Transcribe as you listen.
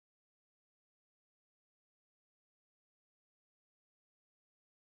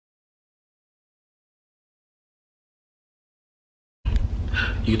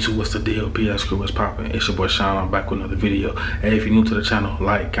YouTube, what's the deal? PS Crew, what's poppin'? It's your boy Sean. I'm back with another video. Hey, if you're new to the channel,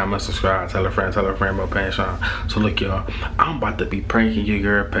 like, comment, subscribe, tell a friend about Paying Sean. So look, y'all, I'm about to be pranking your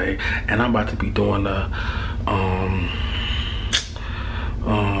girl Pay, and I'm about to be doing the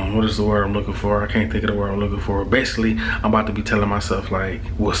what is the word I'm looking for? I can't think of the word I'm looking for. Basically, I'm about to be telling myself, like,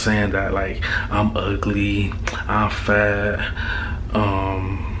 well, saying that, like, I'm ugly, I'm fat,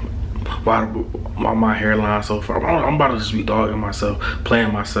 why my hairline so far. I'm about to just be dogging myself,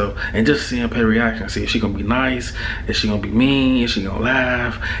 playing myself, and just seeing Pay reaction. See if she gonna be nice, if she gonna be mean, if she gonna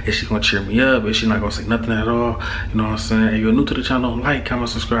laugh, if she gonna cheer me up, if she not gonna say nothing at all. You know what I'm saying? If you're new to the channel, like, comment,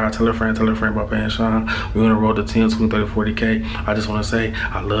 subscribe, tell a friend about Paying Sean. We're gonna roll to 10, 20, 30, 40K. I just wanna say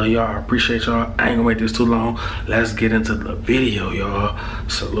I love y'all, I appreciate y'all. I ain't gonna make this too long. Let's get into the video, y'all.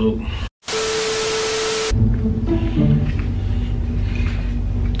 Salute.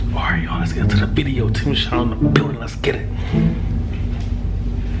 Alright, y'all, let's get into the video. Team Sean in the building, let's get it.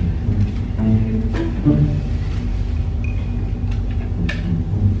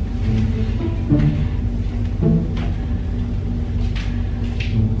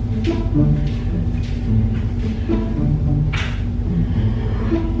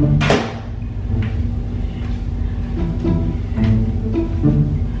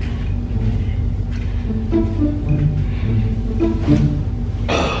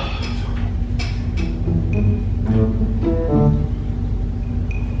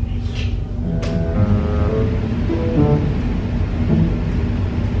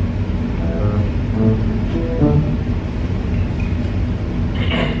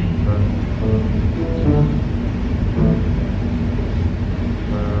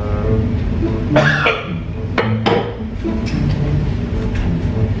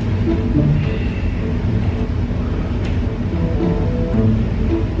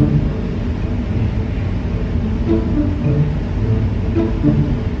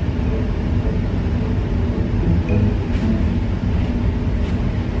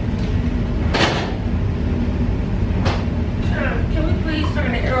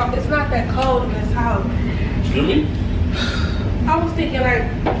 It's not that cold in this house. Excuse me? I was thinking, like,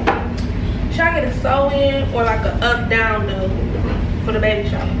 should I get a sew-in or like a up-down though for the baby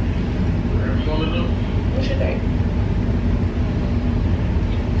shower? Whatever you gonna do? What you think?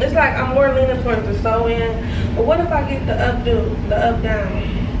 It's like I'm more leaning towards the sew-in, but what if I get the up-down?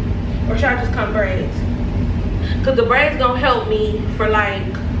 Or should I just come braids? Cause the braids gonna help me for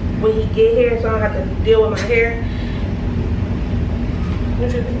like when he get here, so I don't have to deal with my hair.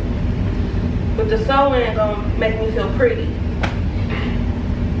 What you think? But the sew-in gonna make me feel pretty.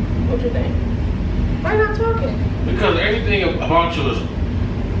 What you think? Why you not talking? Because everything about you is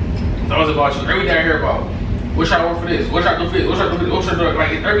always about you. Everything I hear about, what should I work for this? What should I do for this? What should I do for this? What should I do?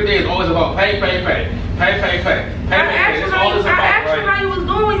 Like, every day is always about pay. That's all it's about, I asked you how you was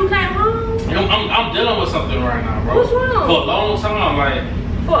doing when you came home. I'm dealing with something right now, bro. What's wrong? For a long time, like.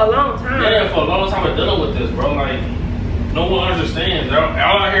 For a long time? Yeah, for a long time I'm dealing with this, bro. Like, no one understands.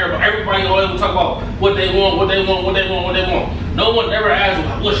 All I hear about, everybody always talk about what they want. No one ever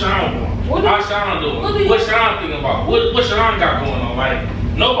asks what Sean wants. How Sean doing? What Sean thinking about? What Sean got going on? Like,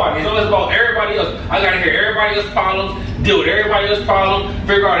 nobody. It's always about everybody else. I gotta hear everybody else's problems, deal with everybody else's problems,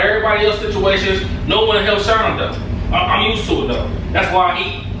 figure out everybody else's situations. No one helps Sean though. I'm used to it though. That's why I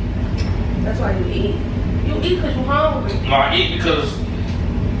eat. That's why you eat. You eat because you're hungry. No, I eat because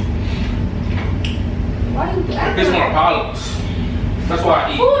why you acting? it's more problems. That's why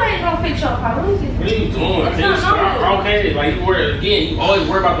I eat. Food ain't gonna fix your problems. What are you doing? Okay, like you always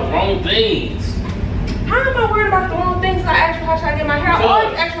worry about the wrong things. How am I worried about the wrong things? I asked you how should I get my hair. I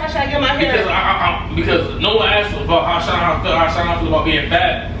always ask you how should I get my hair. Because no one asked about how Sean feel about being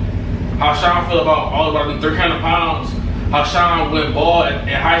fat. How Sean feel about all about 300 pounds. How Sean went bald in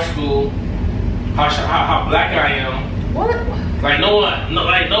high school. How black I am. What? Like no one.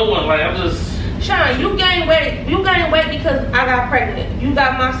 Like I'm just. Sean, you gained weight. You gained weight because I got pregnant. You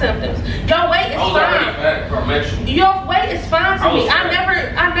got my symptoms. Your weight is fine. I was already fat before I met you. Your weight is fine to me. I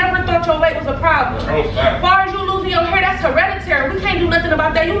never thought your weight was a problem. I was fat. As far as you losing your hair, that's hereditary. We can't do nothing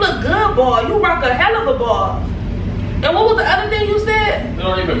about that. You look good, boy. You rock a hell of a ball. And what was the other thing you said? It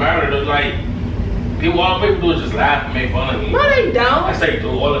don't even matter. It's like all people do is just laugh and make fun of me. No, they don't. I say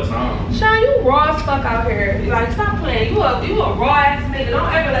do all the time. Sean, you raw as fuck out here. Like, stop playing. You a raw ass nigga. Don't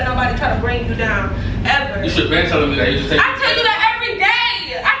ever let nobody try to bring you down. Ever. You should have been telling me that. You just take. I tell you that every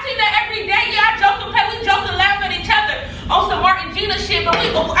day. Yeah, I joke and play. We joke and laugh at each other on some Martin Gina shit. But I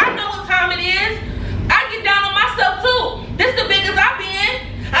know what time it is. I get down on myself too. This the biggest I've been.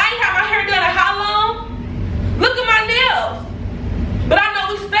 I ain't had my hair done in how long? Look at my nails. But I know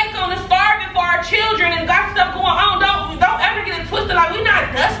we stake on the starving for our children and got stuff going on. Don't ever get it twisted. Like, we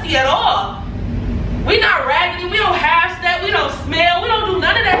not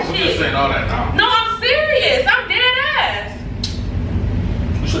all that now. No, I'm serious. I'm dead ass.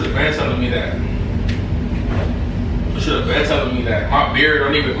 You should have been telling me that. You should have been telling me that. My beard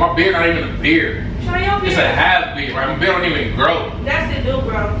not even a beard. It's a half beard, right? My beard don't even grow. That's it, do,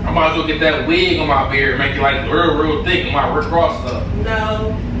 bro. I might as well get that wig on my beard, make it like real thick, and my Rick Ross stuff.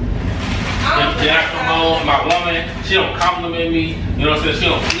 No. Then I come home, my woman, she don't compliment me, you know what I'm saying? She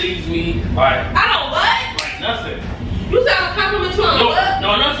don't please me, like. I don't what? Like nothing. You said I compliment you on what?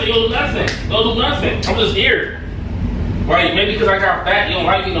 No, nothing. You do nothing. Don't do nothing. I'm just here. Right? Maybe because I got fat, you don't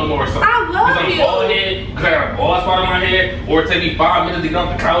like me no more or something. I love you. Because I'm bald head, because I got a bald spot on my head, or it take me 5 minutes to get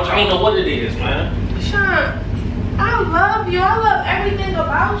off the couch. I don't know what it is, man. Sean, I love you. I love everything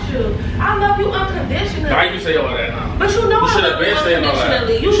about you. I love you unconditionally. Why you say all that now? But you know I love you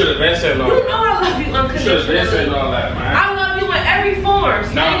unconditionally. You should have been saying all that. You know I love you unconditionally. You should have been saying all that, man. I love you in every form.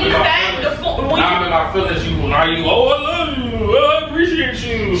 Now I'm in my feelings. Now you, oh, I love you. Oh, I appreciate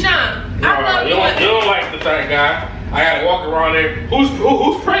you. Sean, I love you. You don't like the fat guy. I gotta walk around there.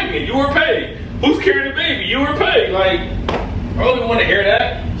 Who's pregnant? You were paid. Who's carrying the baby? You were paid. Like, I don't even want to hear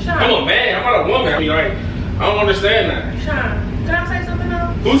that. Sean. I'm a man. I'm not a woman. I mean, like, I don't understand that. Sean, can I say something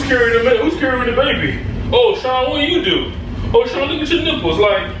else? Who's carrying the baby? Oh, Sean, what do you do? Oh, Sean, look at your nipples.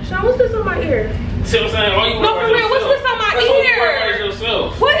 Like, Sean, what's this on my ear? See what I'm saying? Oh, you No, for real, what's this on my ear?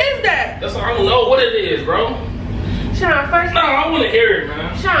 Yourself. What is that? That's I don't know what it is, bro. Sean, first. No, I want to hear it,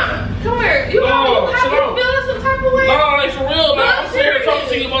 man. Sean, come here. You No, feeling some type of way? No, like for real, man. I'm sitting here talking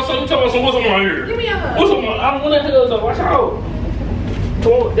to you about something. What's on my ear? Give me a hug. What's on my? I don't want to hug though. Watch out.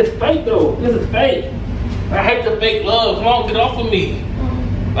 Come on, it's fake though. This is fake. I hate the fake love. Come on, get off of me.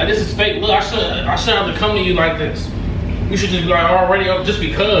 Like this is fake love. I shouldn't have to come to you like this. You should just be like already up just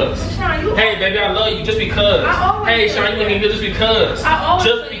because. Sean, hey baby, I love you just because. Hey Sean, you looking good just because.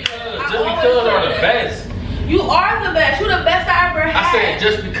 Just because are the best. You are the best. You're the best I ever had. I said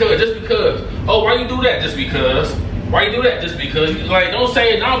just because. Oh, why you do that just because? Why you do that just because? Like, don't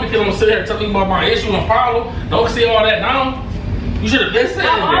say it now because I'm sitting here telling you about my issue and problem. Don't say all that now. You should have been saying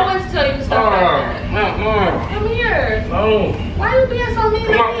that. I always tell you stuff like that. Come here. No. Why you being so mean?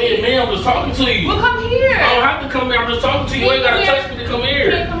 I'm not being mean. I'm just talking to you. Well, come here. I don't have to come here. I'm just talking to you. You ain't got to touch me to come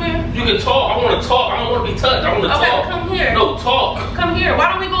here. Come here. You can talk. I want to talk. I don't want to be touched. I want to talk. Okay, come here. No, talk. Come here. Why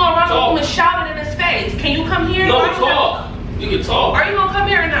don't we go around the room and shout it in his face? Can you come here? No, talk. You can talk. Are you gonna come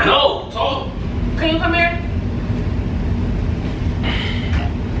here or not? No, talk. Can you come here?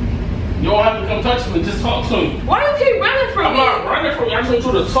 You don't have to come touch me. Just talk to me. Why do you keep running from me? I'm not running from you. I just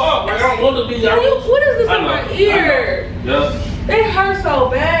want you to talk. Like, I don't want to be. What is this in my ear? Yes. It hurts so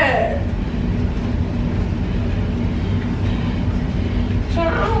bad. Sean,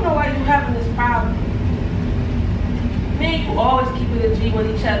 I don't know why you having this problem. Me and you always keep it a G with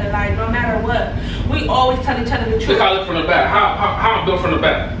each other. Like, no matter what, we always tell each other the truth. Look how I look from the back. How I'm built from the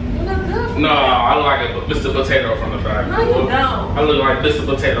back. You look good. No, I look like a Mr. Potato from the back. No, you don't. I look like Mr.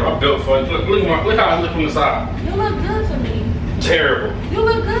 Potato. I'm built for it. Look how I look from the side. You look good to me. Terrible. You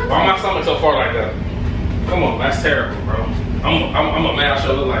look good. Why my stomach so far like that? Come on, that's terrible, bro. I'm a man. I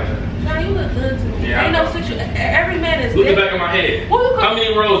should look like that. Nah, you look good to me. Yeah, ain't no situation. Every man is. Look at the back of my head. How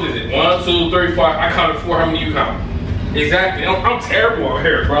many rows is it? 1, 2, 3, 4. I counted 4. How many you count? Exactly. I'm terrible out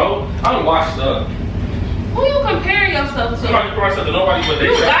here, bro. I'm washed up. Who you comparing yourself to? I'm not comparing myself to nobody but they.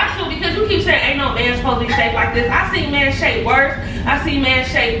 You got to because you keep saying ain't no man supposed to be shaped like this. I see men shaped worse. I see men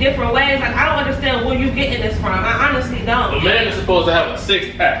shaped different ways. Like I don't understand where you getting this from. I honestly don't. A man is supposed to have a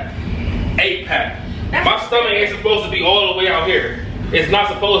 6-pack, 8-pack. My stomach ain't supposed to be all the way out here. It's not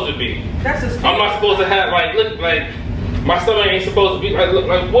supposed to be. That's a I'm not supposed to have like look like my stomach ain't supposed to be like look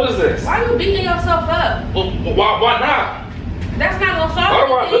like what is this? Why are you beating yourself up? Well, why not? That's not gonna solve anything.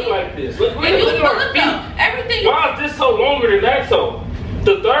 Why do I look like this? Look at my feet. Everything. Why is this toe longer than that toe?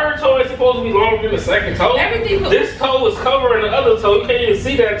 The third toe ain't supposed to be longer than the second toe. This toe is covering the other toe. You can't even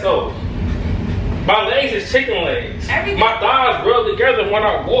see that toe. My legs is chicken legs. My thighs rub together when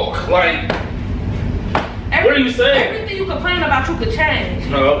I walk. Like, what are you saying? Everything you complain about, you could change.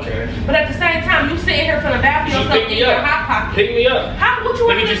 Oh, okay. But at the same time, you sitting here feeling bad for yourself in your hot pocket. Pick me up. What you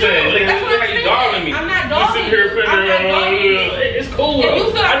want me to do? That's what you dogging me. I'm not dogging you. I'm not dogging you. It's cool.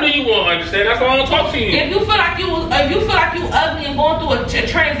 I knew you won't understand. That's why I don't talk to you. If you feel like you ugly and going through a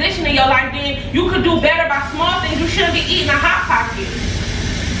transition in your life, then you could do better by small things. You shouldn't be eating a hot pocket.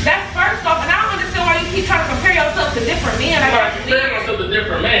 That's first off, and I don't understand why you keep trying to compare yourself to different men. I'm not comparing myself to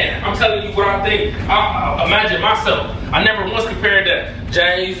different men. I'm telling you what I think. I imagine myself. I never once compared that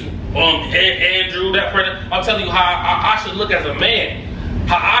James, Andrew, that person. I'm telling you how I should look as a man.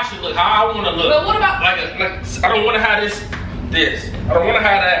 How I should look. How I want to look. But what about like I don't want to have this. I don't want to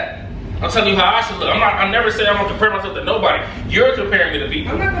have that. I'm telling you how I should look. I never say I'm gonna compare myself to nobody. You're comparing me to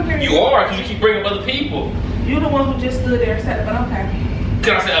people. I'm not comparing you. You are, because you keep bringing up other people. You the one who just stood there and said it, but okay.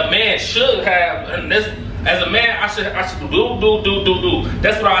 Can I say a man should have, and this, as a man, I should do.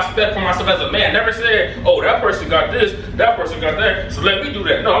 That's what I expect from myself as a man. Never said, oh, that person got this, that person got that, so let me do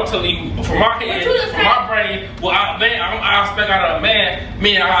that. No, I'm telling you, from my head, from my brain, well, I expect out of a man,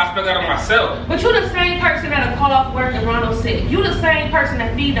 meaning I expect out of myself. But you the same person that'll call off work and run on sick. You the same person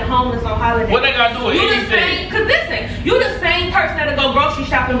that feed the homeless on holidays. What they gotta do with anything? Cause listen, you the same person that'll go grocery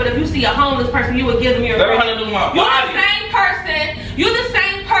shopping, but if you see a homeless person, you would give them your. That don't have to do with my body. You the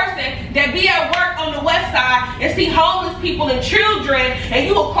same person that be at work on the west side and see homeless people and children, and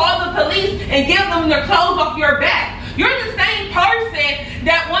you will call the police and give them their clothes off your back. You're the same person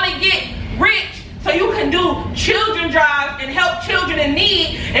that want to get rich so you can do children drives and help children in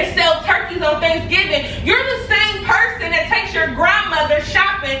need and sell turkeys on Thanksgiving. You're the same person that takes your grandmother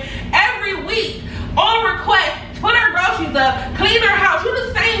shopping every week on request, put her groceries up, clean her house. You're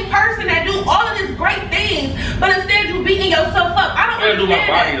the same person that do all of these great things, but instead you beating yourself up. I don't understand do my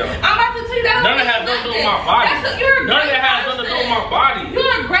body, that. though. I'm about to tell you that. None of that has nothing to do with my body. None of that has nothing to do with my body. You're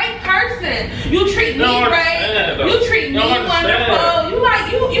a great person. You treat me great. You treat me wonderful.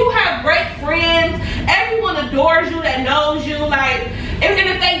 You have great friends. Everyone adores you that knows you. Like, and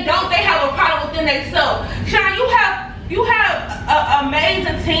if they don't, they have a problem within themselves. Sean, you have an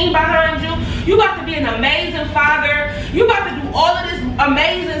amazing team behind you. You got to be an amazing father. You got to do all of this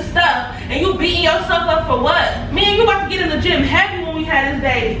amazing stuff. And you beating yourself up for what? Me and you about to get in the gym heavy when we had this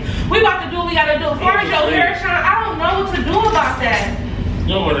baby. We about to do what we got to do. As far as your hair, Sean, I don't know what to do about that.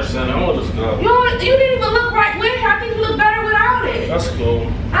 You don't understand. I want this go. You didn't even look right with it. I think you look better without it. That's cool.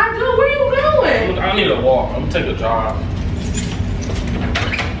 I do. Where you going? I need a walk. I'm going to take a drive.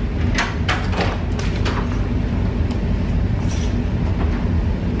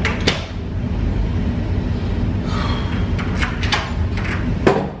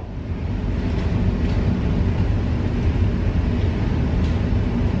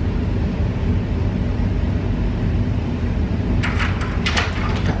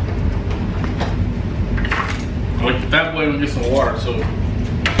 That way we get some water too.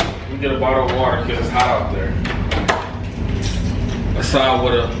 We get a bottle of water because it's hot out there. Aside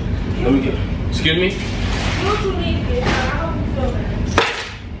with a, let me get, excuse me? What you need to get? I hope you feel better.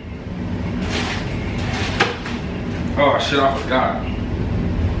 Oh shit, I forgot.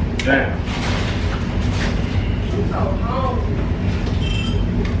 Damn. I'm so hungry.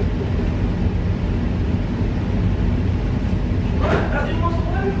 What? You want some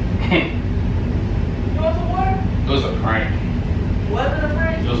water? You want some water? It was a prank. Was it a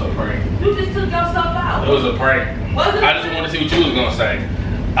prank? It was a prank. You just took yourself out. It was a prank. Was it? I just wanted to see what you was gonna say.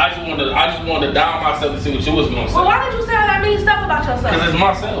 I just wanted to down myself to see what you was gonna say. Well, why did you say all that mean stuff about yourself? Because it's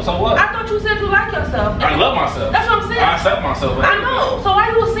myself, so what? I thought you said you like yourself. I love myself. That's what I'm saying. I accept myself. I know. So why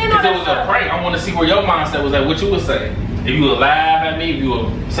you was saying all that stuff? If it was a prank, I want to see where your mindset was at, what you would say. If you would laugh at me, if you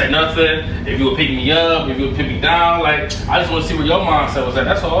would say nothing, if you would pick me up, if you would pick me down, like, I just want to see where your mindset was at,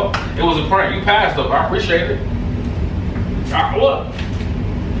 that's all. It was a prank. You passed though, I appreciate it. What?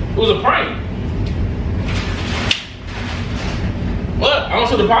 It was a prank. What? I don't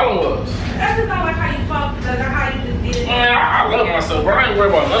see what the problem was. That's just not like how you felt, like how you just did it. Man, I love myself, bro. I ain't worried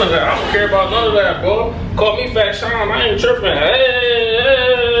about none of that. I don't care about none of that, bro. Call me Fat Sean. I ain't tripping.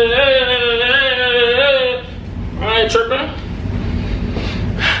 I ain't tripping.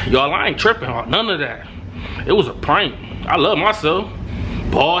 Y'all, I ain't tripping on none of that. It was a prank. I love myself.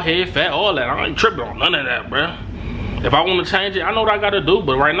 Bald head, fat, all that. I ain't tripping on none of that, bro. If I want to change it, I know what I got to do.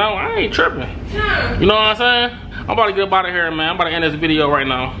 But right now, I ain't tripping. Sean. You know what I'm saying? I'm about to get up out of here, man. I'm about to end this video right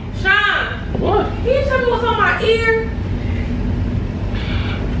now. Sean. What? Can you tell me what's on my ear?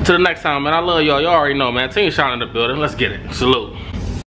 Till the next time, man. I love y'all. Y'all already know, man. Team Sean in the building. Let's get it. Salute.